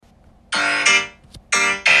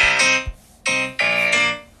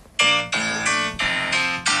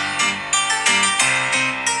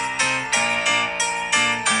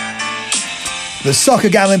The Soccer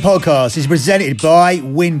Gambling Podcast is presented by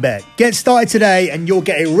WynnBET. Get started today and you'll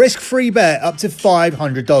get a risk-free bet up to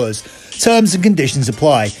 $500. Terms and conditions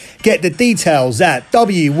apply. Get the details at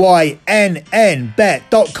wynnbet.com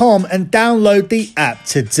and download the app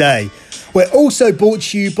today. We're also brought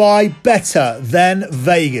to you by Better Than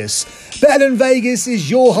Vegas. Better Than Vegas is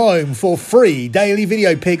your home for free daily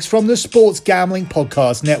video picks from the Sports Gambling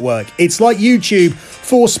Podcast Network. It's like YouTube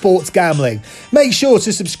for sports gambling. Make sure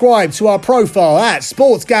to subscribe to our profile at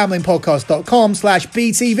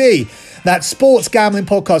sportsgamblingpodcast.com/BTV. That's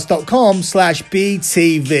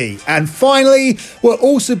sportsgamblingpodcast.com/BTV. And finally, we're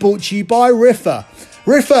also brought to you by Riffer.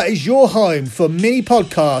 Riffer is your home for mini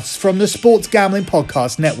podcasts from the Sports Gambling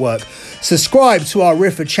Podcast Network. Subscribe to our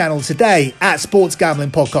Riffer channel today at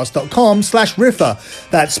sportsgamblingpodcast.com/Riffer.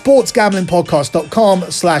 That's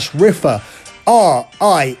sportsgamblingpodcast.com/Riffer.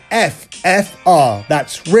 RIFFR.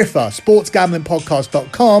 That's Riffer.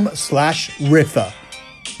 sportsgamblingpodcast.com/Riffer.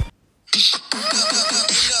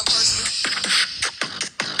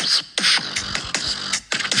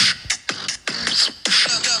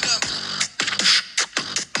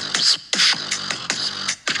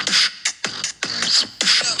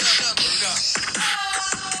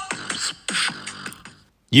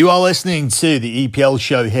 You are listening to the EPL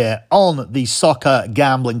show here on the Soccer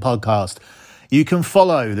Gambling Podcast. You can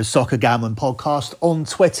follow the Soccer Gambling Podcast on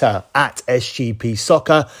Twitter at SGP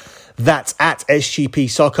Soccer. That's at SGP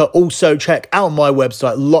Soccer. Also check out my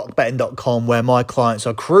website, lockbetting.com, where my clients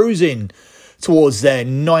are cruising towards their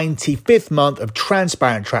 95th month of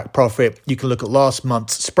transparent track profit. You can look at last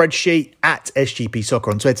month's spreadsheet at SGP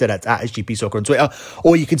Soccer on Twitter. That's at SGP Soccer on Twitter.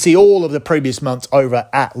 Or you can see all of the previous months over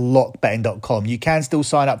at lockbetting.com. You can still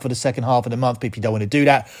sign up for the second half of the month, but if you don't want to do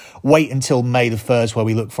that, wait until May the 1st, where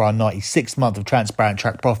we look for our 96th month of transparent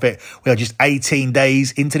track profit. We are just 18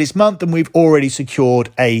 days into this month, and we've already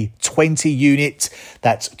secured a 20 unit.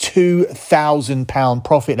 That's £2,000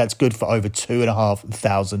 profit. That's good for over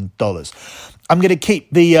 $2,500. I'm going to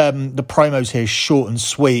keep the promos here short and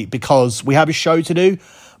sweet because we have a show to do,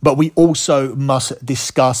 but we also must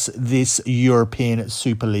discuss this European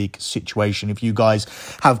Super League situation. If you guys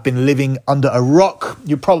have been living under a rock,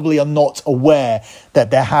 you probably are not aware that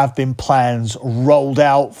there have been plans rolled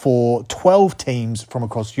out for 12 teams from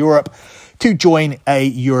across Europe to join a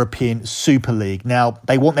European Super League. Now,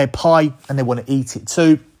 they want their pie and they want to eat it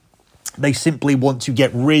too. They simply want to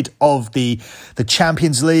get rid of the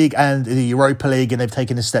Champions League and the Europa League, and they've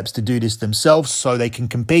taken the steps to do this themselves so they can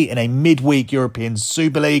compete in a midweek European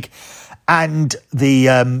Super League and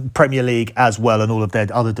the Premier League as well, and all of their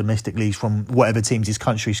other domestic leagues from whatever teams these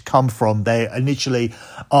countries come from. They initially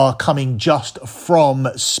are coming just from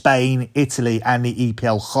Spain, Italy, and the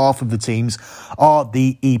EPL. Half of the teams are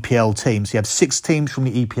the EPL teams. You have 6 teams from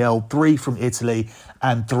the EPL, 3 from Italy,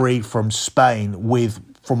 and 3 from Spain, with,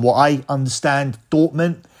 from what I understand,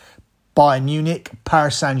 Dortmund, Bayern Munich,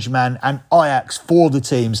 Paris Saint-Germain and Ajax, 4 of the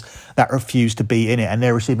teams that refuse to be in it. And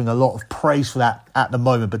they're receiving a lot of praise for that at the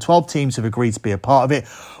moment. But 12 teams have agreed to be a part of it.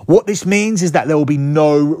 What this means is that there will be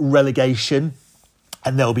no relegation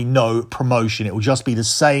and there will be no promotion. It will just be the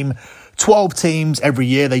same 12 teams every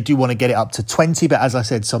year. They do want to get it up to 20. But as I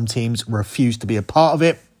said, some teams refuse to be a part of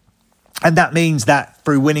it. And that means that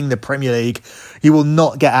through winning the Premier League, you will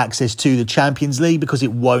not get access to the Champions League because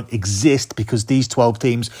it won't exist, because these 12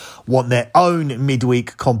 teams want their own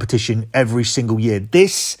midweek competition every single year.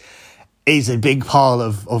 This is a big pile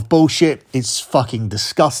of bullshit. It's fucking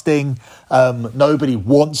disgusting. Nobody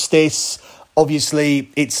wants this.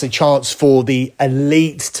 Obviously, it's a chance for the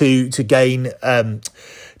elite to gain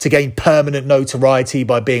permanent notoriety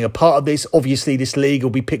by being a part of this. Obviously, this league will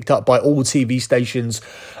be picked up by all TV stations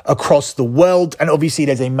across the world. And obviously,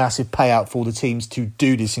 there's a massive payout for the teams to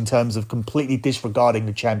do this in terms of completely disregarding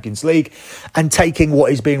the Champions League and taking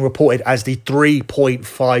what is being reported as the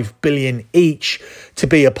 3.5 billion each to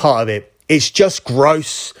be a part of it. It's just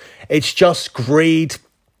gross. It's just greed.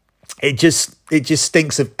 It just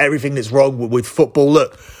stinks of everything that's wrong with football.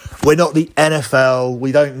 Look, we're not the NFL.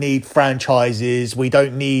 We don't need franchises. We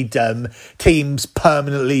don't need teams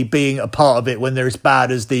permanently being a part of it when they're as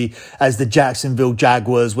bad as the Jacksonville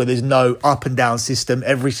Jaguars, where there's no up and down system.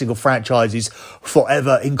 Every single franchise is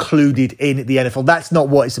forever included in the NFL. That's not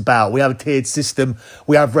what it's about. We have a tiered system.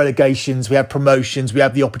 We have relegations. We have promotions. We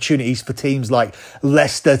have the opportunities for teams like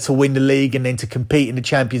Leicester to win the league and then to compete in the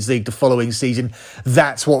Champions League the following season.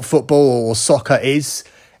 That's what football or soccer is.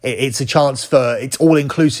 It's a chance for, it's all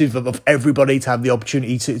inclusive of everybody to have the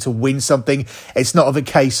opportunity to win something. It's not of a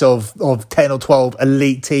case of 10 or 12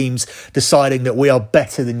 elite teams deciding that we are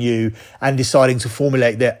better than you and deciding to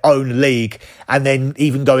formulate their own league, and then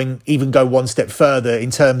even go one step further in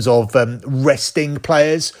terms of resting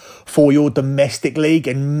players for your domestic league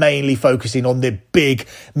and mainly focusing on the big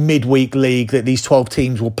midweek league that these 12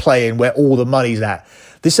 teams will play in, where all the money's at.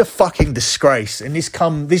 This is a fucking disgrace. And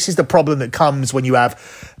this is the problem that comes when you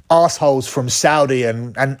have arseholes from Saudi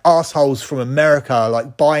and arseholes from America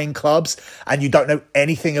like buying clubs, and you don't know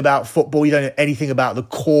anything about football. You don't know anything about the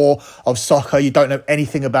core of soccer. You don't know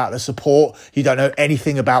anything about the support. You don't know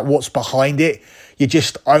anything about what's behind it. You're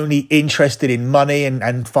just only interested in money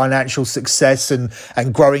and financial success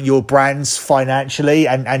and growing your brands financially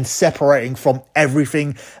and separating from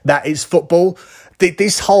everything that is football.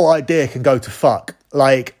 This whole idea can go to fuck.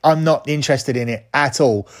 Like, I'm not interested in it at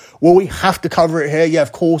all. Will we have to cover it here? Yeah,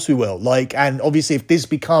 of course we will. Like, and obviously if this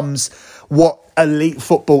becomes what elite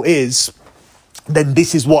football is, then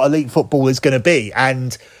this is what elite football is going to be.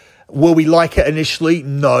 And will we like it initially?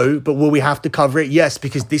 No. But will we have to cover it? Yes,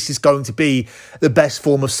 because this is going to be the best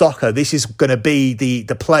form of soccer. This is going to be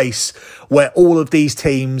the place where all of these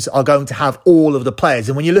teams are going to have all of the players.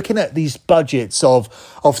 And when you're looking at these budgets of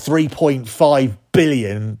 3.5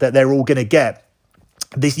 billion that they're all going to get,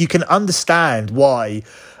 this, you can understand why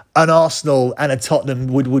an Arsenal and a Tottenham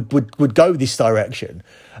would go this direction,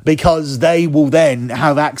 because they will then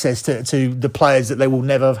have access to the players that they will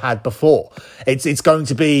never have had before. It's going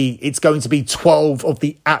to be 12 of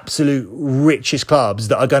the absolute richest clubs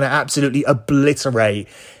that are going to absolutely obliterate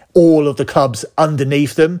all of the clubs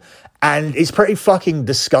underneath them. And it's pretty fucking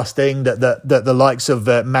disgusting that the likes of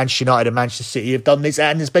Manchester United and Manchester City have done this,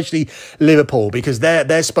 and especially Liverpool, because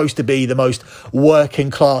they're supposed to be the most working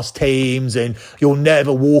class teams, and you'll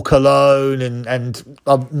never walk alone. And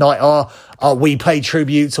we pay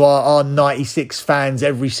tribute to our 96 fans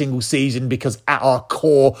every single season, because at our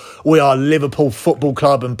core we are Liverpool Football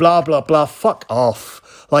Club, and blah blah blah. Fuck off.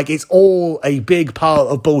 Like, it's all a big pile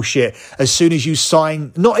of bullshit. As soon as you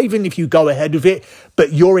sign, not even if you go ahead with it,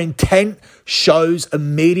 but your intent shows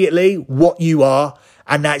immediately what you are.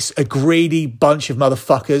 And that's a greedy bunch of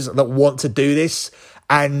motherfuckers that want to do this.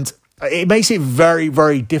 And it makes it very,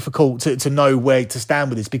 very difficult to know where to stand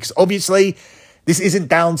with this, because obviously this isn't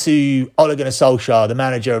down to Ole Gunnar Solskjaer, the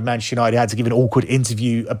manager of Manchester United, had to give an awkward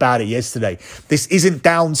interview about it yesterday. This isn't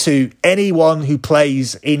down to anyone who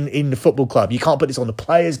plays in the football club. You can't put this on the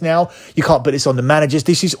players now. You can't put this on the managers.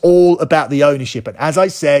 This is all about the ownership. And as I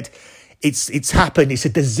said, it's happened. It's a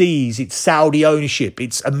disease. It's Saudi ownership.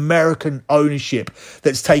 It's American ownership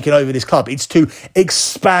that's taken over this club. It's to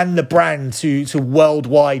expand the brand to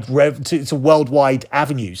worldwide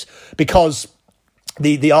avenues, because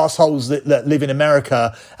the arseholes that live in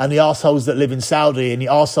America and the arseholes that live in Saudi and the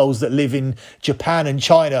arseholes that live in Japan and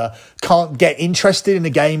China can't get interested in a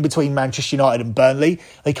game between Manchester United and Burnley.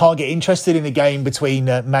 They can't get interested in a game between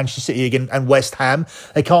Manchester City and West Ham.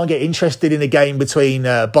 They can't get interested in a game between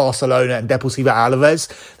Barcelona and Deportivo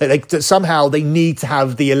Alaves. Somehow they need to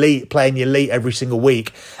have the elite playing the elite every single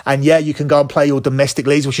week. And yeah, you can go and play your domestic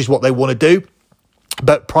leagues, which is what they want to do.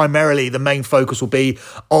 But primarily, the main focus will be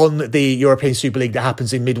on the European Super League that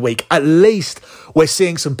happens in midweek. At least we're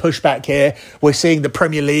seeing some pushback here. We're seeing the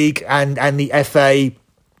Premier League and the FA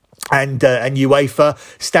and UEFA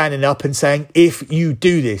standing up and saying, if you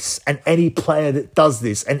do this, and any player that does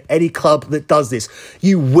this, and any club that does this,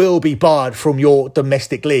 you will be barred from your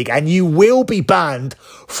domestic league, and you will be banned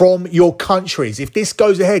from your countries. If this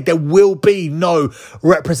goes ahead, there will be no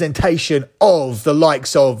representation of the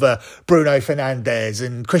likes of Bruno Fernandes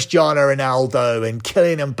and Cristiano Ronaldo and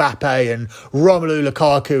Kylian Mbappe and Romelu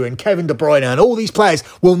Lukaku and Kevin De Bruyne, and all these players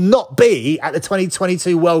will not be at the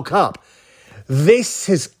 2022 World Cup. This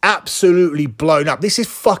has absolutely blown up. This is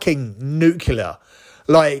fucking nuclear.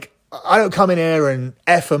 Like, I don't come in here and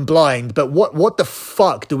F and blind, but what the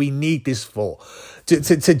fuck do we need this for?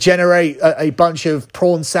 To generate a bunch of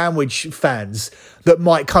prawn sandwich fans that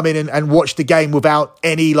might come in and watch the game without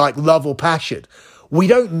any like love or passion. We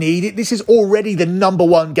don't need it. This is already the number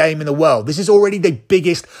one game in the world. This is already the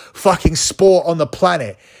biggest fucking sport on the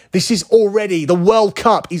planet. This is already, the World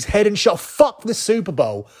Cup is head and shoulders. Fuck the Super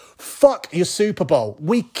Bowl. Fuck your Super Bowl.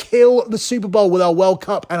 We kill the Super Bowl with our World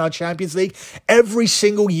Cup and our Champions League every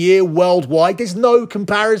single year worldwide. There's no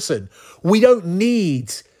comparison. We don't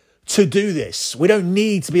need to do this. We don't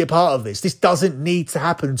need to be a part of this. This doesn't need to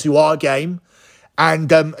happen to our game. And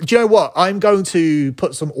do you know what? I'm going to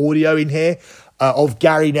put some audio in here of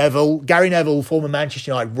Gary Neville. Gary Neville, former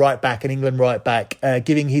Manchester United right back and England right back,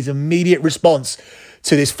 giving his immediate response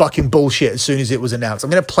to this fucking bullshit as soon as it was announced. I'm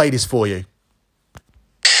going to play this for you.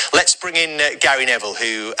 Let's bring in Gary Neville,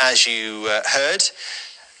 who, as you heard,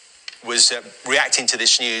 was reacting to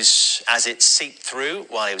this news as it seeped through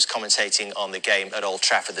while he was commentating on the game at Old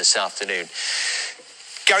Trafford this afternoon.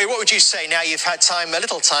 Gary, what would you say now you've had a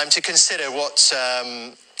little time to consider what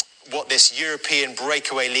this European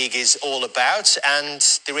Breakaway League is all about and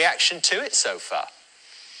the reaction to it so far?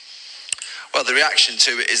 Well, the reaction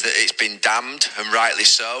to it is that it's been damned, and rightly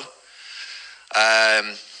so.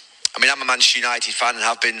 I'm a Manchester United fan and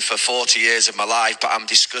have been for 40 years of my life, but I'm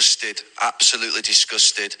disgusted, absolutely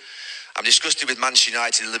disgusted. I'm disgusted with Manchester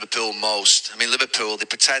United and Liverpool most. Liverpool, they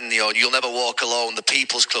pretend, you'll never walk alone, the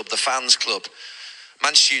people's club, the fans' club.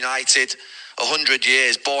 Manchester United, 100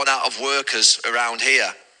 years, born out of workers around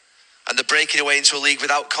here. And they're breaking away into a league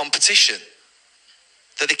without competition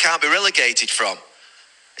that they can't be relegated from.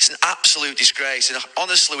 It's an absolute disgrace. And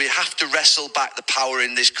honestly, we have to wrestle back the power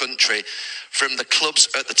in this country from the clubs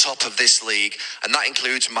at the top of this league. And that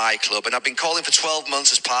includes my club. And I've been calling for 12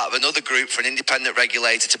 months as part of another group for an independent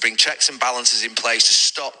regulator to bring checks and balances in place to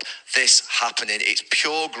stop this happening. It's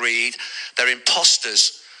pure greed. They're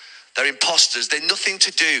imposters. They're imposters. They're nothing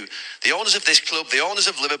to do. The owners of this club, the owners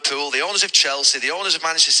of Liverpool, the owners of Chelsea, the owners of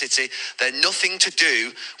Manchester City, they're nothing to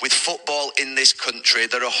do with football in this country.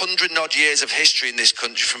 There are 100 and odd years of history in this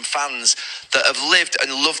country from fans that have lived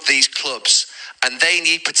and loved these clubs, and they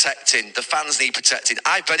need protecting. The fans need protecting.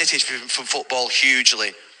 I benefited from football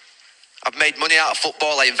hugely. I've made money out of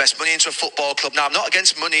football. I invest money into a football club. Now, I'm not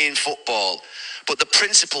against money in football, but the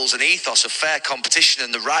principles and ethos of fair competition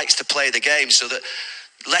and the rights to play the game so that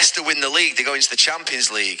Leicester win the league, they go into the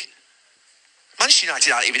Champions League. Manchester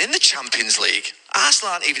United aren't even in the Champions League.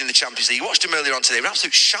 Arsenal aren't even in the Champions League. You watched them earlier on today. They're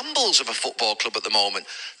absolute shambles of a football club at the moment.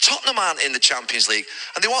 Tottenham aren't in the Champions League,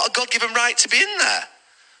 and they want a God-given right to be in there.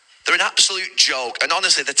 They're an absolute joke, and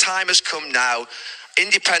honestly, the time has come now.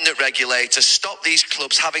 Independent regulators, stop these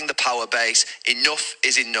clubs having the power base. Enough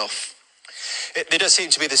is enough. There does seem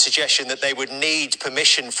to be the suggestion that they would need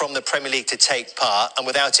permission from the Premier League to take part, and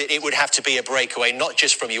without it, it would have to be a breakaway, not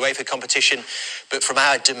just from UEFA competition, but from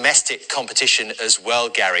our domestic competition as well,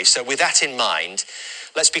 Gary. So with that in mind,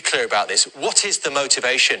 let's be clear about this. What is the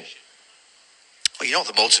motivation? Well, you know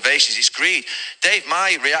what the motivation is? It's greed. Dave,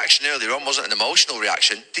 my reaction earlier on wasn't an emotional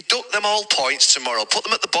reaction. Deduct them all points tomorrow, put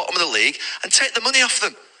them at the bottom of the league, and take the money off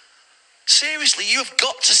them. Seriously, you have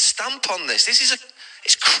got to stamp on this.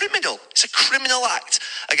 It's criminal. It's a criminal act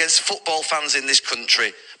against football fans in this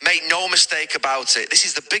country. Make no mistake about it. This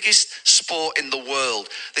is the biggest sport in the world.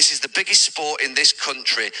 This is the biggest sport in this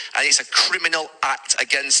country. And it's a criminal act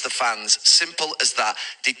against the fans. Simple as that.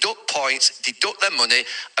 Deduct points, deduct their money,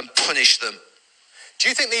 and punish them. Do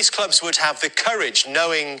you think these clubs would have the courage,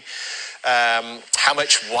 knowing how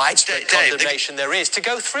much widespread condemnation there is, to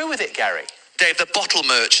go through with it, Gary? Dave, they're bottle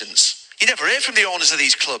merchants. You never hear from the owners of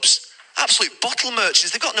these clubs. Absolute bottle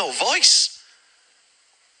merchants. They've got no voice.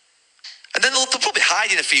 And then they'll probably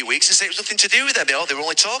hide in a few weeks and say it was nothing to do with them. They were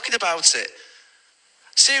only talking about it.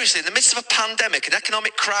 Seriously, in the midst of a pandemic, an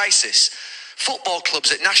economic crisis, football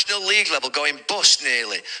clubs at National League level going bust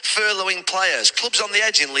nearly, furloughing players, clubs on the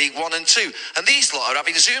edge in League 1 and 2, and these lot are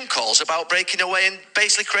having Zoom calls about breaking away and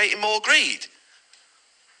basically creating more greed.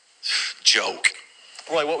 Joke.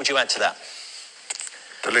 Roy, what would you add to that?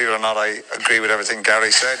 Believe it or not, I agree with everything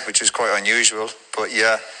Gary said, which is quite unusual. But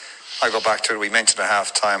yeah, I go back to it. We mentioned at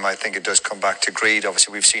half-time, I think it does come back to greed.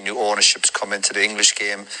 Obviously, we've seen new ownerships come into the English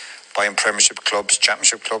game, buying Premiership clubs,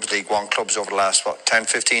 Championship clubs, League One clubs over the last, 10,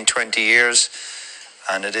 15, 20 years.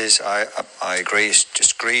 And it is, I agree, it's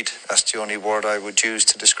just greed. That's the only word I would use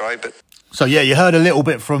to describe it. So, yeah, you heard a little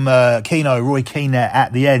bit from Roy Keane there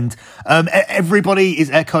at the end. Everybody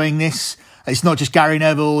is echoing this. It's not just Gary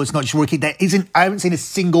Neville. It's not just Roy Keane. I haven't seen a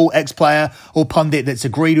single ex-player or pundit that's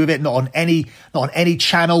agreed with it. Not on any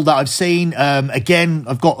channel that I've seen. Again,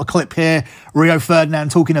 I've got a clip here. Rio Ferdinand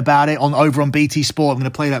talking about it over on BT Sport. I'm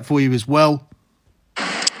going to play that for you as well.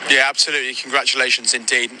 Yeah, absolutely. Congratulations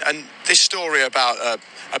indeed. And this story about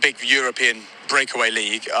a big European breakaway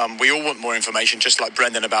league, we all want more information, just like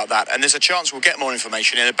Brendan, about that. And there's a chance we'll get more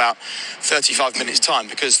information in about 35 minutes' time,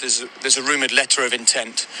 because there's a rumoured letter of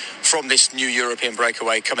intent from this new European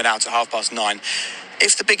breakaway coming out at 9:30.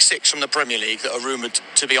 If the big six from the Premier League that are rumoured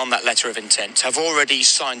to be on that letter of intent have already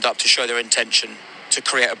signed up to show their intention to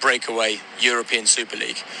create a breakaway European Super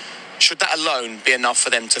League, should that alone be enough for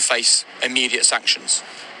them to face immediate sanctions?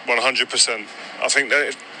 100%. I think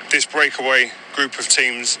that this breakaway group of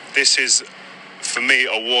teams, this is, for me,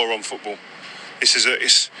 a war on football.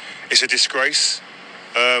 It's a disgrace.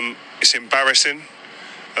 It's embarrassing.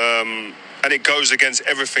 And it goes against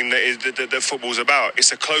everything that football's about.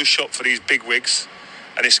 It's a closed shop for these bigwigs,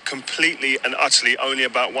 and it's completely and utterly only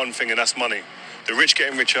about one thing, and that's money. The rich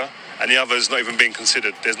getting richer, and the others not even being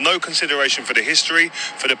considered. There's no consideration for the history,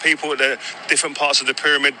 for the people at the different parts of the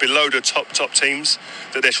pyramid below the top teams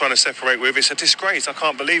that they're trying to separate with. It's a disgrace. I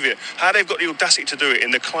can't believe it. How they've got the audacity to do it in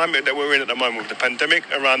the climate that we're in at the moment, with the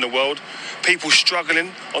pandemic around the world, people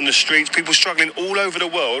struggling on the streets, people struggling all over the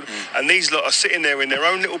world, and these lot are sitting there in their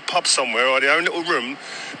own little pub somewhere or their own little room,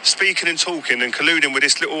 speaking and talking and colluding with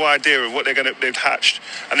this little idea of what they've hatched,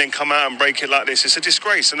 and then come out and break it like this. It's a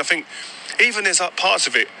disgrace. And I think even there's parts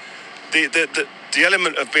of it, the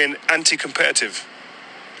element of being anti-competitive,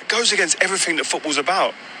 it goes against everything that football's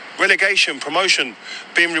about. Relegation, promotion,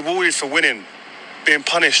 being rewarded for winning, being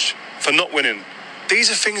punished for not winning. These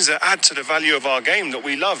are things that add to the value of our game that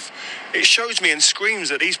we love. It shows me and screams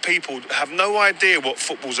that these people have no idea what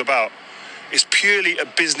football's about. It's purely a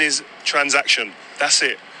business transaction. That's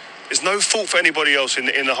it. There's no fault for anybody else in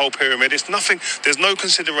the whole pyramid. It's nothing. There's no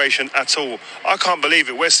consideration at all. I can't believe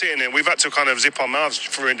it. We're sitting there. We've had to kind of zip our mouths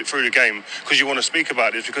through the game because you want to speak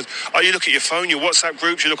about this. Because you look at your phone, your WhatsApp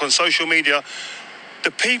groups, you look on social media.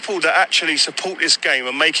 The people that actually support this game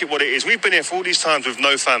and make it what it is. We've been here for all these times with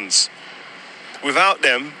no fans. Without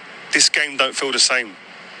them, this game don't feel the same.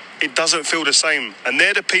 It doesn't feel the same. And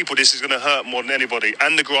they're the people this is going to hurt more than anybody.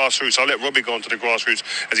 And the grassroots. I'll let Robbie go on to the grassroots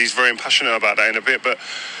as he's very passionate about that in a bit. But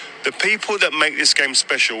the people that make this game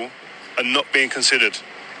special are not being considered.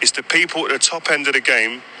 It's the people at the top end of the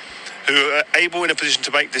game who are able in a position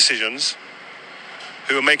to make decisions,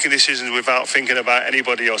 who are making decisions without thinking about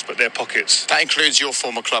anybody else but their pockets. That includes your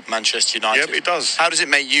former club, Manchester United. Yep, it does. How does it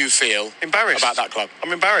make you feel embarrassed about that club?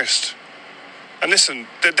 I'm embarrassed. And listen,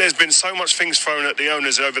 there's been so much things thrown at the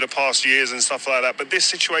owners over the past years and stuff like that, but this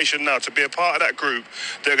situation now, to be a part of that group,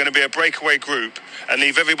 they're going to be a breakaway group and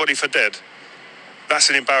leave everybody for dead. That's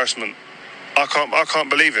an embarrassment. I can't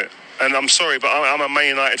believe it. And I'm sorry, but I'm a Man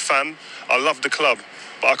United fan. I love the club,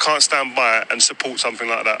 but I can't stand by it and support something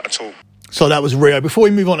like that at all. So that was Rio. Before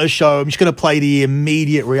we move on to the show, I'm just going to play the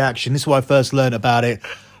immediate reaction. This is why I first learned about it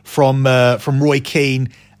from Roy Keane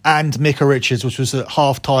and Micah Richards, which was at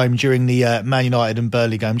half-time during the Man United and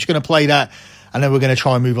Burnley game. I'm just going to play that, and then we're going to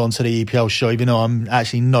try and move on to the EPL show, even though I'm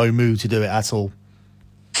actually no mood to do it at all.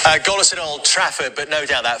 Goalless at Old Trafford, but no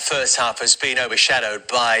doubt that first half has been overshadowed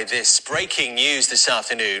by this breaking news this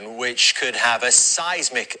afternoon, which could have a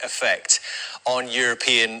seismic effect on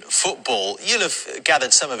European football. You'll have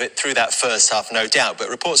gathered some of it through that first half, no doubt, but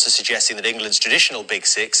reports are suggesting that England's traditional Big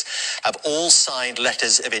Six have all signed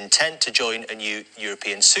letters of intent to join a new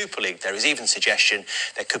European Super League. There is even suggestion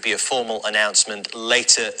there could be a formal announcement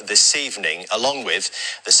later this evening, along with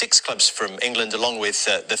the 6 clubs from England, along with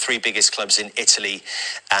the 3 biggest clubs in Italy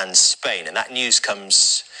and Spain. And that news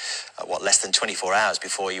comes less than 24 hours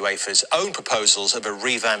before UEFA's own proposals of a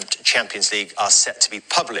revamped Champions League are set to be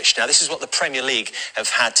published. Now, this is what the Premier League have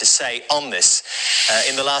had to say on this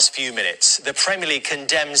in the last few minutes. The Premier League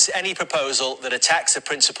condemns any proposal that attacks the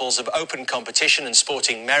principles of open competition and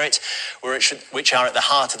sporting merit, which are at the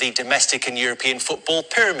heart of the domestic and European football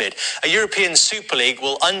pyramid. A European Super League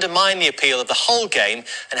will undermine the appeal of the whole game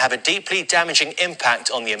and have a deeply damaging impact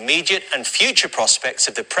on the immediate and future prospects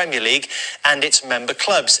of the Premier League and its member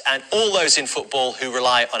clubs, and all those in football who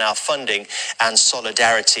rely on our funding and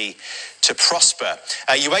solidarity to prosper.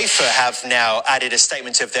 UEFA have now added a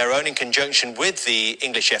statement of their own in conjunction with the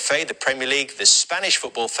English FA, the Premier League, the Spanish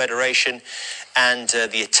Football Federation, and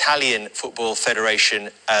the Italian Football Federation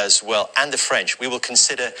as well, and the French. We will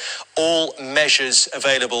consider all measures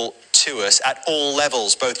available to us at all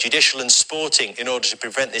levels, both judicial and sporting, in order to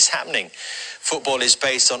prevent this happening. Football is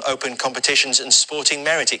based on open competitions and sporting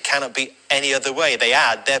merit. It cannot be any other way. They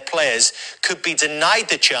add their players could be denied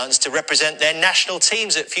the chance to represent their national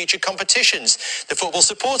teams at future competitions. The Football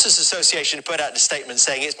Supporters Association put out a statement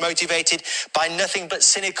saying it's motivated by nothing but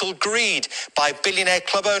cynical greed by billionaire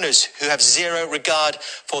club owners who have zero regard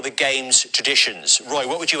for the game's traditions. Roy,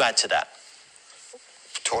 what would you add to that?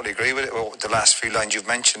 Totally agree with it. Well, the last few lines you've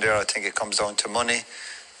mentioned there, I think it comes down to money,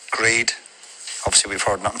 greed. Obviously, we've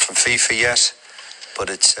heard nothing from FIFA yet, but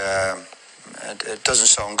it doesn't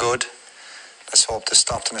sound good. Let's hope this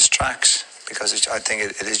stopped in its tracks, because I think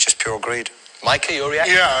it is just pure greed. Micah, your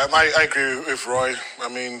reaction? Yeah, I agree with Roy. I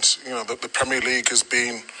mean, the Premier League has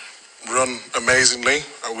been run amazingly.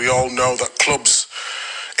 We all know that clubs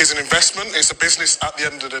is an investment. It's a business at the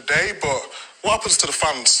end of the day. But what happens to the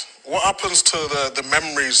fans? What happens to the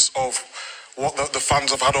memories of what the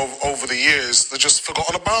fans have had over the years, they're just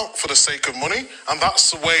forgotten about for the sake of money. And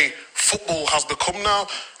that's the way football has become now.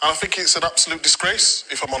 And I think it's an absolute disgrace,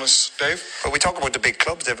 if I'm honest, Dave. But we talk about the big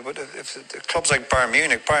clubs, David, but if the clubs like Bayern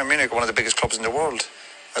Munich are one of the biggest clubs in the world.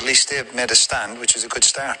 At least they've made a stand, which is a good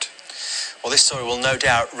start. Well, this story will no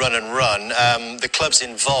doubt run and run. The clubs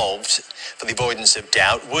involved, for the avoidance of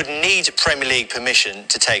doubt, would need Premier League permission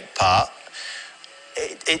to take part.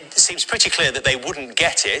 It seems pretty clear that they wouldn't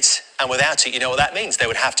get it, and without it, you know what that means. They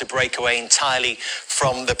would have to break away entirely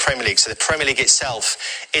from the Premier League. So the Premier League itself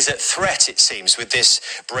is at threat, it seems, with this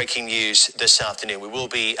breaking news this afternoon. We will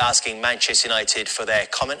be asking Manchester United for their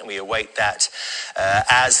comment, and we await that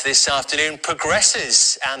as this afternoon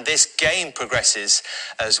progresses, and this game progresses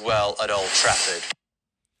as well at Old Trafford.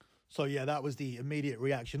 So, yeah, that was the immediate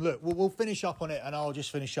reaction. Look, we'll finish up on it, and I'll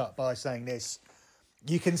just finish up by saying this.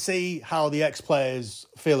 You can see how the ex-players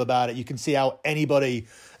feel about it. You can see how anybody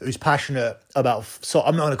who's passionate about...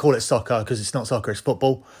 I'm not going to call it soccer because it's not soccer, it's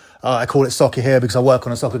football. I call it soccer here because I work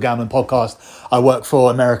on a soccer gambling podcast. I work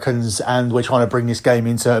for Americans and we're trying to bring this game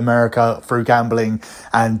into America through gambling.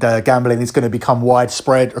 And gambling is going to become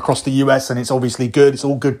widespread across the US, and it's obviously good. It's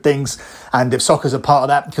all good things. And if soccer's a part of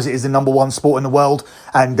that, because it is the number one sport in the world,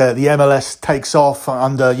 and the MLS takes off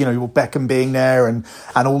under, Beckham being there and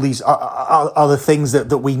all these other things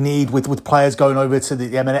that we need with players going over to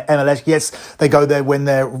the MLS. Yes, they go there when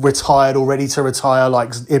they're retired or ready to retire, like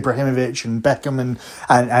Ibrahimovic and Beckham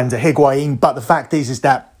and Higuain, but the fact is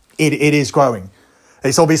that it is growing.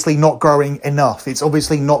 It's obviously not growing enough. It's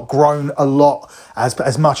obviously not grown a lot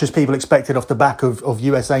as much as people expected off the back of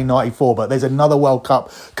USA 94, but there's another World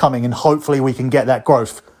Cup coming and hopefully we can get that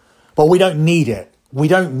growth. But we don't need it. We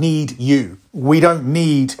don't need you. We don't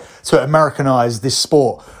need to Americanize this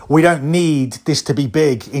sport. We don't need this to be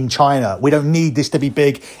big in China. We don't need this to be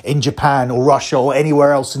big in Japan or Russia or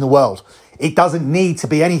anywhere else in the world. It doesn't need to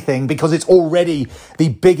be anything because it's already the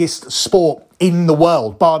biggest sport in the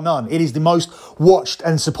world, bar none. It is the most watched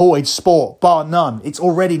and supported sport, bar none. It's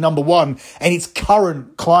already number one in its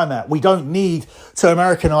current climate. We don't need to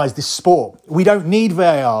Americanize this sport. We don't need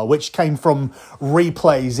VAR, which came from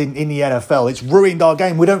replays in the NFL. It's ruined our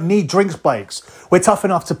game. We don't need drinks breaks. We're tough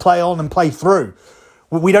enough to play on and play through.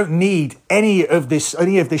 We don't need any of this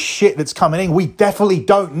shit that's coming in. We definitely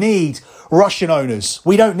don't need Russian owners.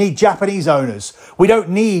 We don't need Japanese owners. We don't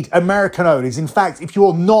need American owners. In fact, if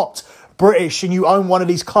you're not British and you own one of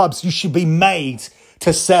these clubs, you should be made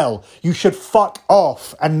to sell. You should fuck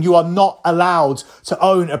off, and you are not allowed to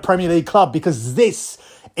own a Premier League club, because this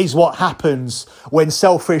is what happens when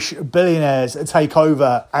selfish billionaires take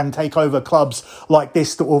over clubs like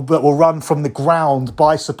this that will run from the ground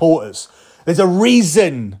by supporters. There's a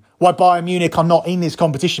reason why Bayern Munich are not in this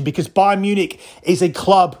competition, because Bayern Munich is a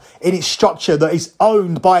club in its structure that is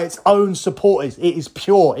owned by its own supporters. It is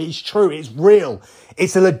pure, it is true, it's real.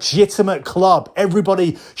 It's a legitimate club.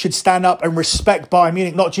 Everybody should stand up and respect Bayern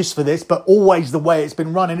Munich, not just for this, but always the way it's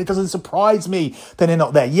been run. And it doesn't surprise me that they're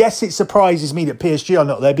not there. Yes, it surprises me that PSG are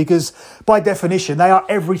not there, because by definition, they are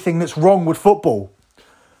everything that's wrong with football.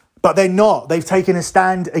 But they're not. They've taken a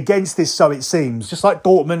stand against this, so it seems, just like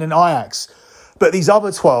Dortmund and Ajax. But these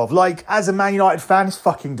other 12, as a Man United fan, it's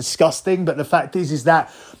fucking disgusting. But the fact is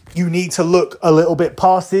that you need to look a little bit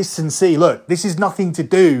past this and see, look, this is nothing to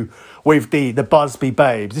do with the Busby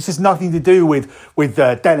Babes. This has nothing to do with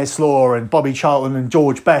Dennis Law and Bobby Charlton and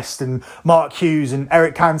George Best and Mark Hughes and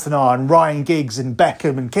Eric Cantona and Ryan Giggs and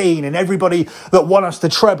Beckham and Keane and everybody that won us the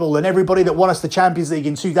treble and everybody that won us the Champions League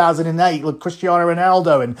in 2008, like Cristiano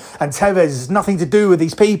Ronaldo and Tevez. It's nothing to do with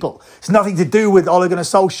these people. It's nothing to do with Ole Gunnar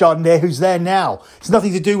Solskjaer who's there now. It's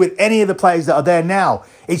nothing to do with any of the players that are there now.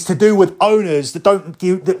 It's to do with owners that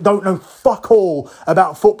don't know fuck all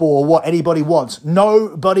about football or what anybody wants.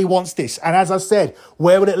 Nobody wants this. And as I said,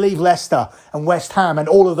 where would it leave Leicester and West Ham and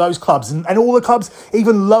all of those clubs and all the clubs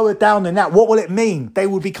even lower down than that? What will it mean? They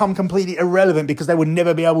would become completely irrelevant because they would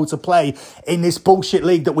never be able to play in this bullshit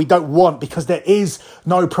league that we don't want, because there is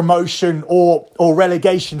no promotion or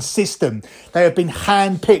relegation system. They have been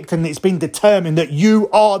handpicked and it's been determined that you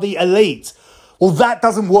are the elite. Well, that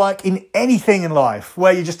doesn't work in anything in life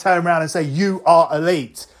where you just turn around and say you are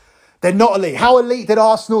elite. They're not elite. How elite did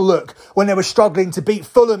Arsenal look when they were struggling to beat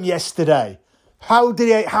Fulham yesterday? How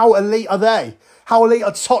elite are they? How elite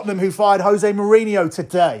are Tottenham, who fired Jose Mourinho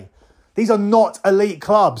today? These are not elite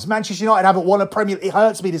clubs. Manchester United haven't won a Premier League. It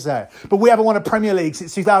hurts me to say it, but we haven't won a Premier League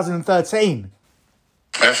since 2013.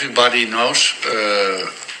 Everybody knows,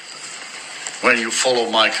 when you follow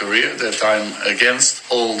my career, that I'm against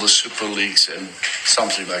all the super leagues and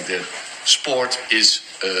something like that. Sport is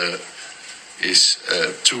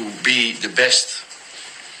to be the best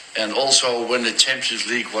And also when the Champions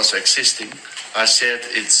League was existing, I said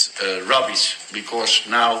it's rubbish because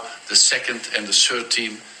now the second and the third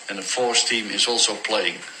team and the fourth team is also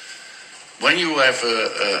playing. When you have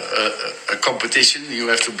a competition, you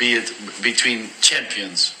have to be it between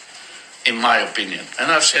champions, in my opinion.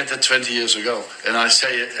 And I've said that 20 years ago, and I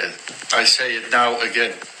say it now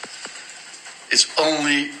again. It's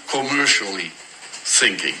only commercially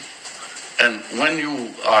thinking. And when you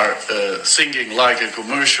are thinking like a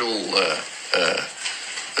commercial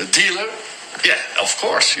dealer, yeah, of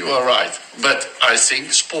course you are right. But I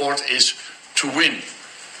think sport is to win,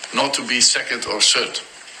 not to be second or third.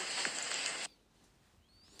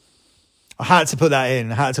 I had to put that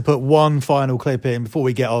in. I had to put one final clip in before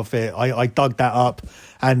we get off it. I dug that up,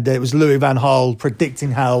 and it was Louis van Gaal predicting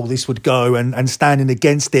how this would go and standing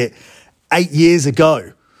against it 8 years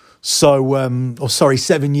ago. So,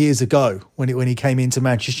 7 years ago when he came into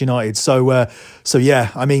Manchester United. So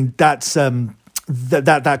yeah, I mean that's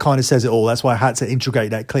that kind of says it all. That's why I had to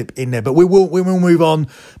integrate that clip in there. But we will move on,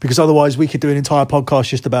 because otherwise we could do an entire podcast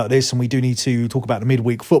just about this, and we do need to talk about the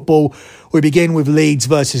midweek football. We begin with Leeds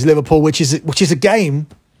versus Liverpool, which is a game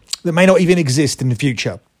that may not even exist in the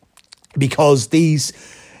future, because these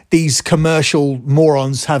commercial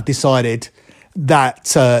morons have decided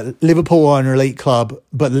that Liverpool are an elite club,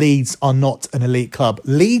 but Leeds are not an elite club.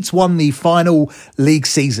 Leeds won the final league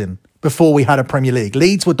season before we had a Premier League.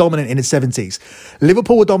 Leeds were dominant in the 70s.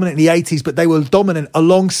 Liverpool were dominant in the 80s, but they were dominant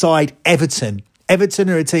alongside Everton. Everton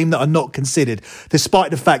are a team that are not considered, despite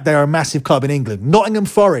the fact they are a massive club in England. Nottingham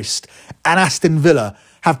Forest and Aston Villa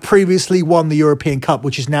have previously won the European Cup,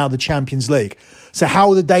 which is now the Champions League. So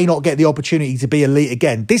how did they not get the opportunity to be elite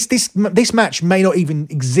again? This match may not even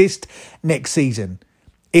exist next season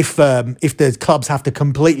if the clubs have to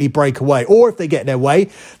completely break away, or if they get their way,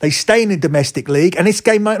 they stay in the domestic league, and this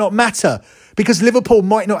game might not matter because Liverpool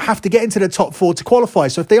might not have to get into the top four to qualify.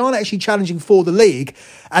 So if they aren't actually challenging for the league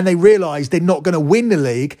and they realise they're not going to win the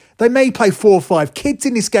league, they may play 4 or 5 kids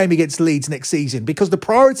in this game against Leeds next season, because the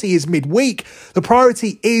priority is midweek. The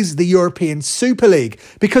priority is the European Super League,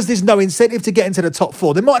 because there's no incentive to get into the top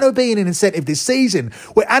 4. There might not be an incentive this season.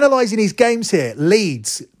 We're analysing these games here.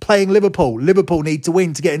 Leeds playing Liverpool. Liverpool need to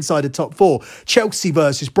win to get inside the top 4. Chelsea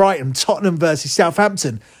versus Brighton. Tottenham versus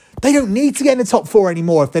Southampton. They don't need to get in the top 4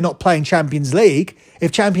 anymore if they're not playing Champions League.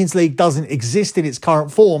 If Champions League doesn't exist in its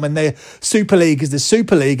current form, and the Super League is the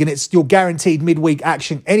Super League and it's your guaranteed midweek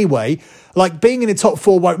action anyway, like being in the top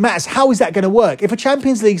 4 won't matter. How is that going to work? If a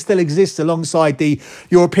Champions League still exists alongside the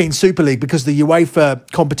European Super League because the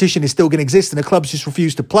UEFA competition is still going to exist and the clubs just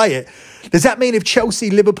refuse to play it, does that mean if Chelsea,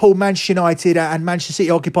 Liverpool, Manchester United and Manchester City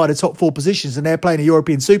occupy the top 4 positions and they're playing a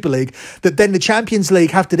European Super League, that then the Champions League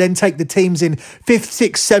have to then take the teams in 5th,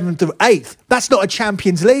 6th, 7th or 8th? That's not a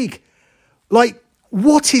Champions League. Like,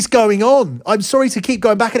 what is going on? I'm sorry to keep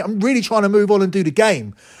going back at it. I'm really trying to move on and do the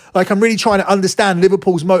game. Like, I'm really trying to understand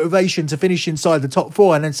Liverpool's motivation to finish inside the top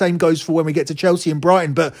 4. And then same goes for when we get to Chelsea and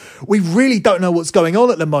Brighton. But we really don't know what's going on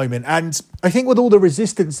at the moment. And I think with all the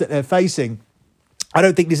resistance that they're facing, I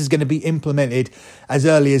don't think this is going to be implemented as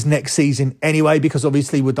early as next season anyway, because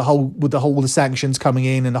obviously with the sanctions coming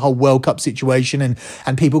in and the whole World Cup situation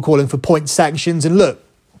and people calling for point sanctions. And look,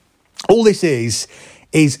 all this is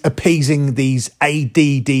appeasing these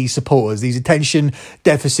ADD supporters, these attention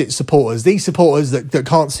deficit supporters, these supporters that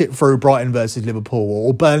can't sit through Brighton versus Liverpool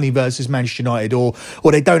or Burnley versus Manchester United, or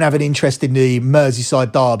they don't have an interest in the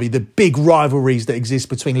Merseyside derby, the big rivalries that exist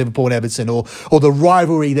between Liverpool and Everton, or the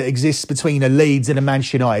rivalry that exists between a Leeds and a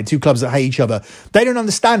Manchester United, 2 clubs that hate each other. They don't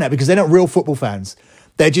understand that because they're not real football fans.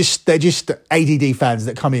 They're just ADD fans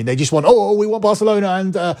that come in. They just want, we want Barcelona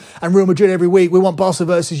and Real Madrid every week. We want Barca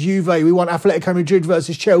versus Juve. We want Atletico Madrid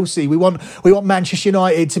versus Chelsea. We want Manchester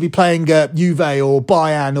United to be playing Juve or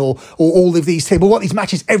Bayern or all of these teams. We want these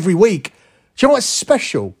matches every week. Do you know what's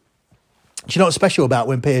special? Do you know what's special about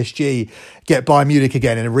when PSG get Bayern Munich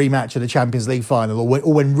again in a rematch of the Champions League final,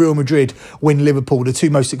 or when Real Madrid win Liverpool, the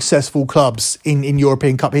 2 most successful clubs in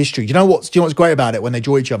European Cup history? Do you know what's great about it when they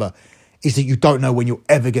draw each other? Is that you don't know when you're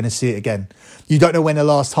ever going to see it again. You don't know when the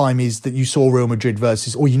last time is that you saw Real Madrid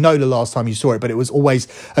versus, or you know the last time you saw it, but it was always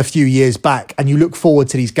a few years back. And you look forward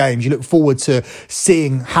to these games. You look forward to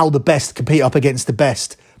seeing how the best compete up against the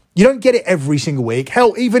best. You don't get it every single week.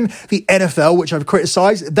 Hell, even the NFL, which I've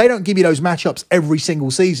criticised, they don't give you those matchups every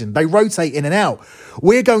single season. They rotate in and out.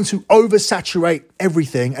 We're going to oversaturate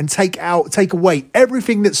everything and take away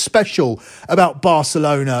everything that's special about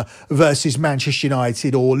Barcelona versus Manchester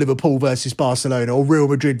United, or Liverpool versus Barcelona, or Real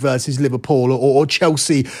Madrid versus Liverpool, or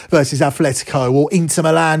Chelsea versus Atletico, or Inter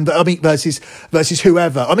Milan versus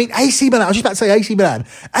whoever. I mean, AC Milan. I was just about to say AC Milan.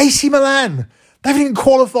 AC Milan. They haven't even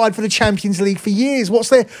qualified for the Champions League for years. What's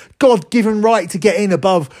their God-given right to get in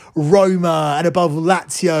above Roma and above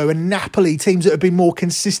Lazio and Napoli, teams that have been more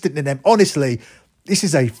consistent than them? Honestly, this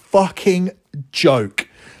is a fucking joke.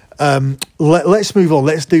 Let's move on.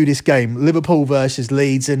 Let's do this game. Liverpool versus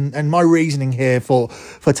Leeds. And my reasoning here for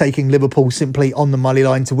taking Liverpool simply on the money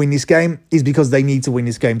line to win this game is because they need to win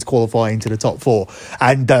this game to qualify into the top four.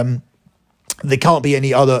 And there can't be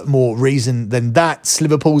any other more reason than that.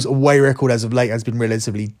 Liverpool's away record as of late has been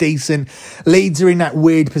relatively decent. Leeds are in that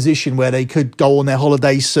weird position where they could go on their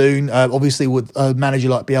holiday soon. Obviously, with a manager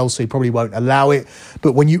like Bielsa, he probably won't allow it.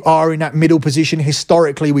 But when you are in that middle position,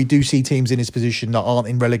 historically, we do see teams in this position that aren't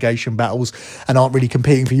in relegation battles and aren't really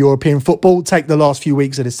competing for European football take the last few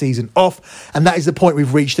weeks of the season off. And that is the point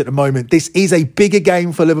we've reached at the moment. This is a bigger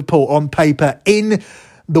game for Liverpool on paper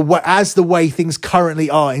the way things currently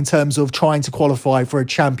are in terms of trying to qualify for a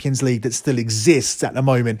Champions League that still exists at the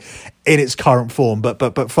moment in its current form.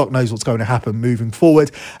 But fuck knows what's going to happen moving forward.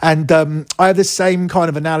 And I have the same kind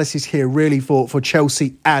of analysis here really for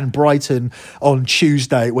Chelsea and Brighton on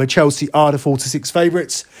Tuesday, where Chelsea are the 4-6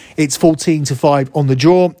 favourites. It's 14-5 on the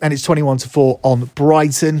draw and it's 21-4 on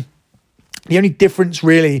Brighton. The only difference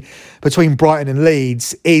really between Brighton and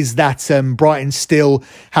Leeds is that Brighton still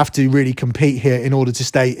have to really compete here in order to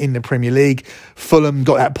stay in the Premier League. Fulham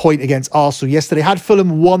got that point against Arsenal yesterday. Had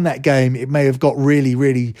Fulham won that game, it may have got really,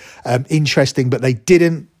 really interesting, but they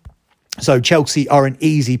didn't. So Chelsea are an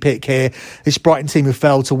easy pick here. This Brighton team have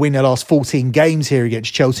failed to win their last 14 games here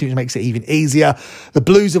against Chelsea, which makes it even easier. The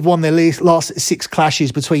Blues have won their last 6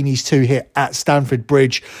 clashes between these two here at Stamford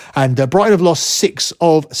Bridge. And Brighton have lost 6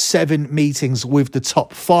 of 7 meetings with the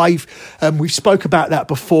top 5. We've spoke about that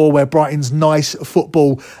before, where Brighton's nice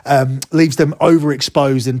football leaves them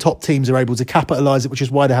overexposed and top teams are able to capitalise it, which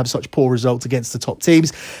is why they have such poor results against the top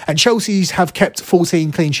teams. And Chelsea's have kept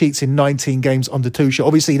 14 clean sheets in 19 games under Tuchel.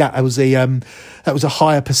 Obviously, that was a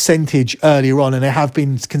higher percentage earlier on, and they have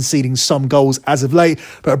been conceding some goals as of late.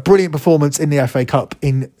 But a brilliant performance in the FA Cup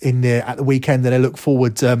in there at the weekend, and I look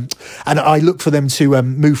forward and I look for them to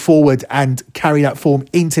move forward and carry that form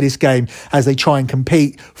into this game as they try and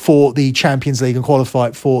compete for the Champions League and qualify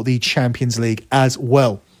for the Champions League as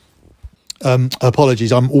well.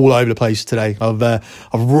 Apologies, I'm all over the place today. I've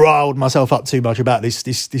riled myself up too much about this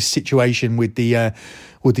situation with the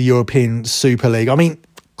European Super League. I mean,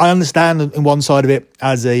 I understand in one side of it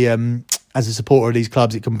as a supporter of these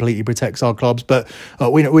clubs, it completely protects our clubs, but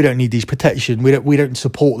we don't need these protection. We don't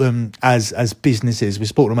support them as businesses. We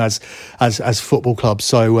support them as football clubs.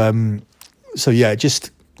 So yeah, just.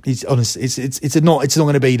 It's honest. It's not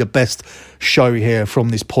going to be the best show here from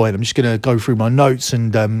this point. I'm just going to go through my notes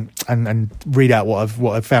and read out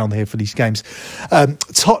what I've found here for these games.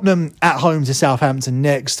 Tottenham at home to Southampton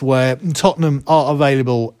next, where Tottenham are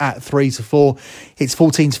available at 3-4. It's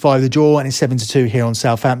 14-5 the draw and it's 7-2 here on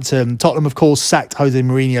Southampton. Tottenham, of course, sacked Jose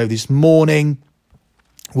Mourinho this morning.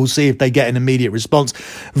 We'll see if they get an immediate response.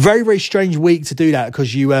 Very, very strange week to do that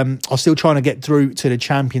because you are still trying to get through to the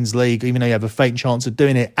Champions League, even though you have a faint chance of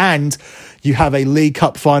doing it. And you have a League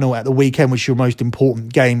Cup final at the weekend, which is your most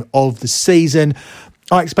important game of the season.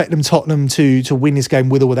 I expect Tottenham to win this game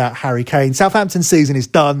with or without Harry Kane. Southampton's season is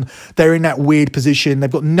done. They're in that weird position.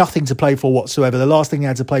 They've got nothing to play for whatsoever. The last thing they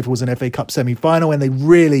had to play for was an FA Cup semi-final, and they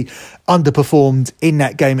really underperformed in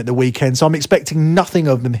that game at the weekend. So I'm expecting nothing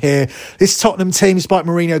of them here. This Tottenham team, despite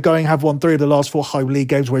Mourinho have won 3 of the last 4 home league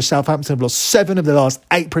games, whereas Southampton have lost 7 of the last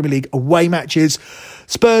 8 Premier League away matches.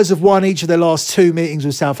 Spurs have won each of their last 2 meetings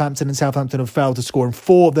with Southampton, and Southampton have failed to score in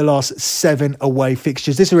 4 of their last 7 away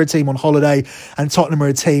fixtures. This is a team on holiday, and Tottenham are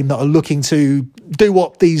a team that are looking to do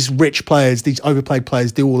what these rich players, these overplayed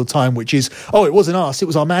players do all the time, which is, it wasn't us, it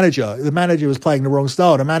was our manager. The manager was playing the wrong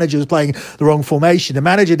style. The manager was playing the wrong formation. The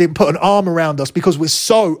manager didn't put an arm around us because we're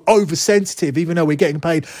so oversensitive, even though we're getting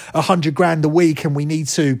paid $100,000 a week and we need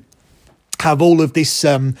to have all of this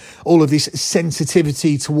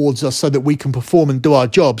sensitivity towards us so that we can perform and do our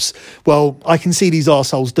jobs. Well, I can see these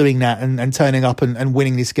arseholes doing that and turning up and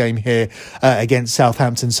winning this game here against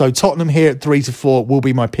Southampton. So Tottenham here at 3-4 will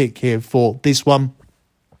be my pick here for this one.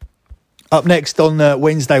 Up next on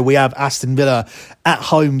Wednesday, we have Aston Villa at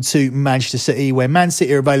home to Manchester City, where Man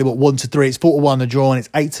City are available at 1-3. It's 4-1 the draw and it's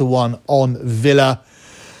 8-1 on Villa.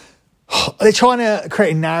 They're trying to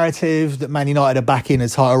create a narrative that Man United are back in a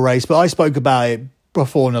title race, but I spoke about it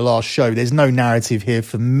before in the last show, there's no narrative here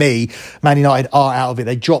for me. Man United are out of it.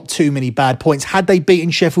 They dropped too many bad points. Had they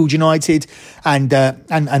beaten Sheffield United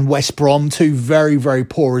and West Brom, two very, very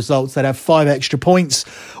poor results, they'd have 5 extra points.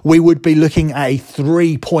 We would be looking at a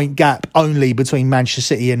 3-point gap only between Manchester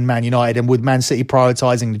City and Man United. And with Man City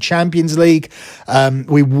prioritising the Champions League,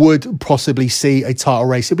 we would possibly see a title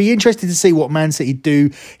race. It'll be interesting to see what Man City do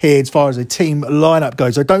here as far as a team lineup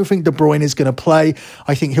goes. I don't think De Bruyne is going to play.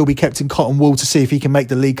 I think he'll be kept in cotton wool to see if he can make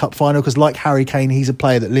the League Cup final, because like Harry Kane, he's a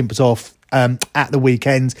player that limped off at the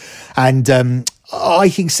weekend, and I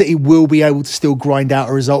think City will be able to still grind out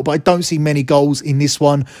a result, but I don't see many goals in this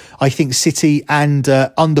one. I think City and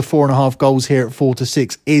under 4.5 goals here at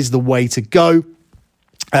 4-6 is the way to go.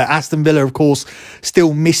 Aston Villa, of course,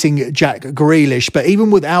 still missing Jack Grealish, but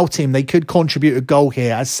even without him, they could contribute a goal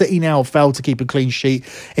here, as City now have failed to keep a clean sheet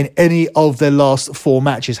in any of their last 4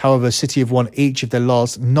 matches. However, City have won each of their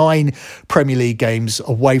last 9 Premier League games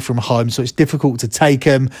away from home, so it's difficult to take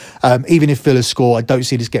them. Even if Villa score, I don't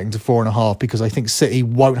see this getting to 4.5, because I think City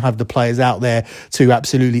won't have the players out there to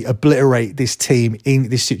absolutely obliterate this team in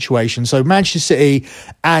this situation. So Manchester City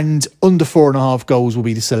and under 4.5 goals will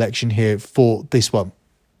be the selection here for this one.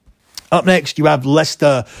 Up next, you have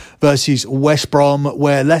Leicester versus West Brom,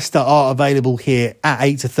 where Leicester are available here at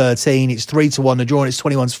 8-13. It's 3-1 the draw, and it's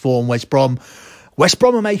 21-4 on West Brom. West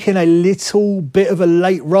Brom are making a little bit of a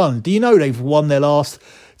late run. Do you know they've won their last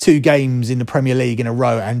 2 games in the Premier League in a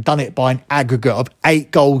row and done it by an aggregate of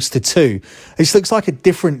 8-2? This looks like a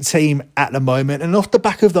different team at the moment, and off the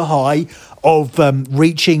back of the high of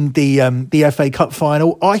reaching the FA Cup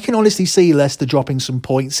final, I can honestly see Leicester dropping some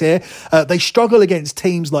points here. They struggle against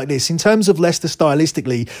teams like this. In terms of Leicester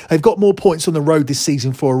stylistically, they've got more points on the road this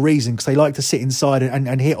season for a reason, because they like to sit inside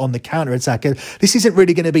and hit on the counter-attack. And this isn't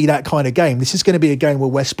really going to be that kind of game. This is going to be a game where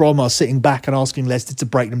West Brom are sitting back and asking Leicester to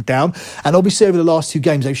break them down. And obviously over the last 2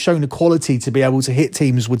 games, they've shown the quality to be able to hit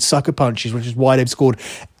teams with sucker punches, which is why they've scored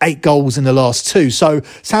 8 goals in the last 2. So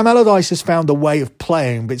Sam Allardyce has found a way of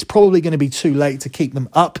playing, but it's probably going to be too late to keep them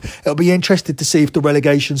up. It'll be interesting to see if the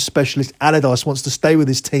relegation specialist Allardyce wants to stay with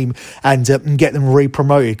his team and get them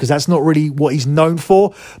re-promoted, because that's not really what he's known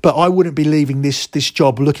for. But I wouldn't be leaving this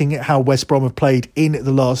job looking at how West Brom have played in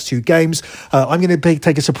the last 2 games. I'm going to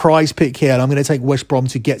take a surprise pick here, and I'm going to take West Brom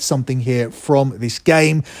to get something here from this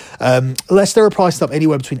game. Leicester are priced up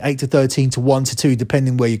anywhere between 8-13 to 1-2,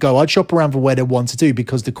 depending where you go. I'd shop around for where they're 1-2,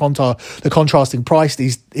 because the contrasting price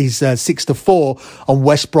is 6-4 on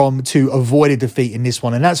West Brom to avoid a defeat in this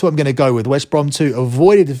one, and that's what I'm going to go with. West Brom to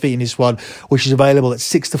avoid a defeat in this one, which is available at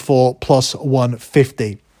 6-4 plus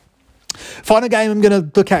 150. Final game I'm going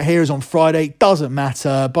to look at here is on Friday. Doesn't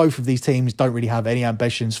matter. Both of these teams don't really have any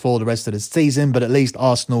ambitions for the rest of the season, but at least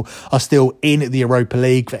Arsenal are still in the Europa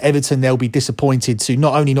League. For Everton, they'll be disappointed to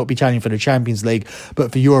not only not be challenging for the Champions League,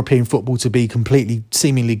 but for European football to be completely,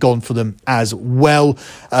 seemingly gone for them as well.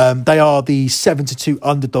 They are the 7-2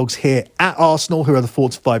 underdogs here at Arsenal, who are the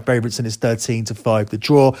 4-5 favourites, and it's 13-5 the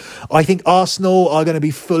draw. I think Arsenal are going to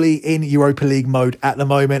be fully in Europa League mode at the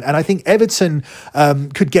moment, and I think Everton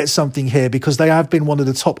could get something here, because they have been one of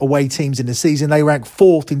the top away teams in the season. They rank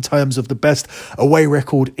 4th in terms of the best away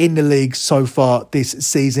record in the league so far this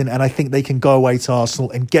season, and I think they can go away to Arsenal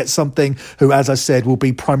and get something, who, as I said, will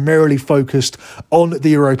be primarily focused on the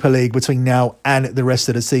Europa League between now and the rest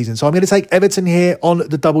of the season. So I'm going to take Everton here on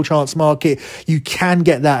the double chance market. You can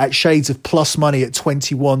get that at shades of plus money at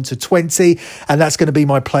 21-20, and that's going to be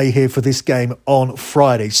my play here for this game on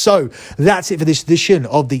Friday. So that's it for this edition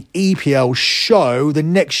of the EPL show. The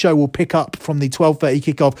next show will pick up from the 12:30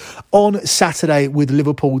 kickoff on Saturday with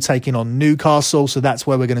Liverpool taking on Newcastle. So that's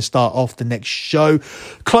where we're going to start off the next show.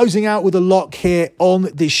 Closing out with a lock here on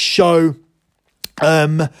this show.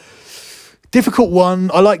 Difficult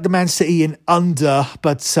one. I like the Man City in under,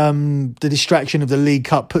 but the distraction of the League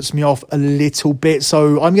Cup puts me off a little bit.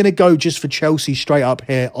 So I'm going to go just for Chelsea straight up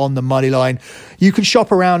here on the money line. You can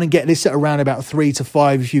shop around and get this at around about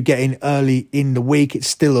 3-5 if you get in early in the week. It's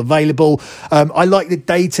still available. I like the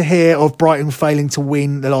data here of Brighton failing to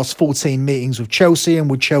win the last 14 meetings with Chelsea,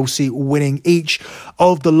 and with Chelsea winning each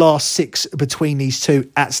of the last 6 between these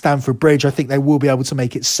two at Stamford Bridge. I think they will be able to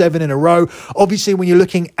make it 7 in a row. Obviously, when you're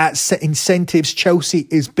looking at incentives, Chelsea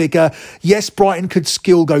is bigger. Yes, Brighton could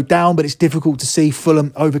still go down, but it's difficult to see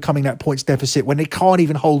Fulham overcoming that points deficit when they can't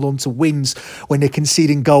even hold on to wins when they're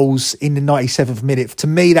conceding goals in the 97th minute. To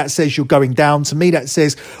me, that says you're going down. To me, that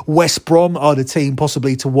says West Brom are the team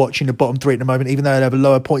possibly to watch in the bottom 3 at the moment, even though they have a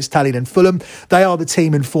lower points tally than Fulham. They are the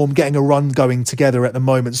team in form, getting a run going together at the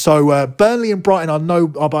moment. So Burnley and Brighton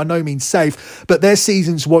are by no means safe, but their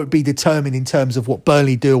seasons won't be determined in terms of what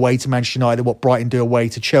Burnley do away to Manchester United and what Brighton do away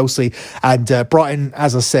to Chelsea, And Brighton,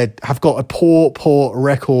 as I said, have got a poor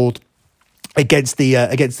record against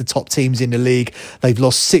the top teams in the league. They've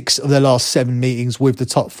lost 6 of their last 7 meetings with the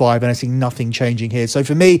top 5, and I see nothing changing here. So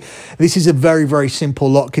for me, this is a very, very simple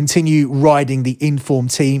lot. Continue riding the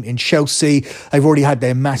informed team in Chelsea. They've already had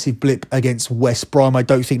their massive blip against West Brom. I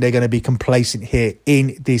don't think they're going to be complacent here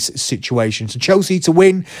in this situation. So Chelsea to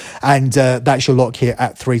win, and that's your lock here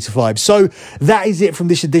at 3-5. So that is it from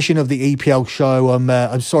this edition of the EPL show.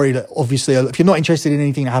 I'm sorry that obviously if you're not interested in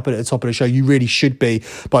anything that happened at the top of the show, you really should be.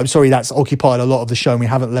 But I'm sorry that's occupied a lot of the show and we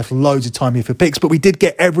haven't left loads of time here for picks, but we did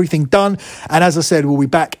get everything done. And as I said, we'll be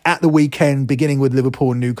back at the weekend beginning with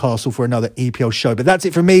Liverpool and Newcastle for another EPL show. But that's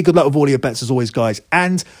it from me. Good luck with all your bets as always, guys,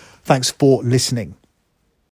 and thanks for listening.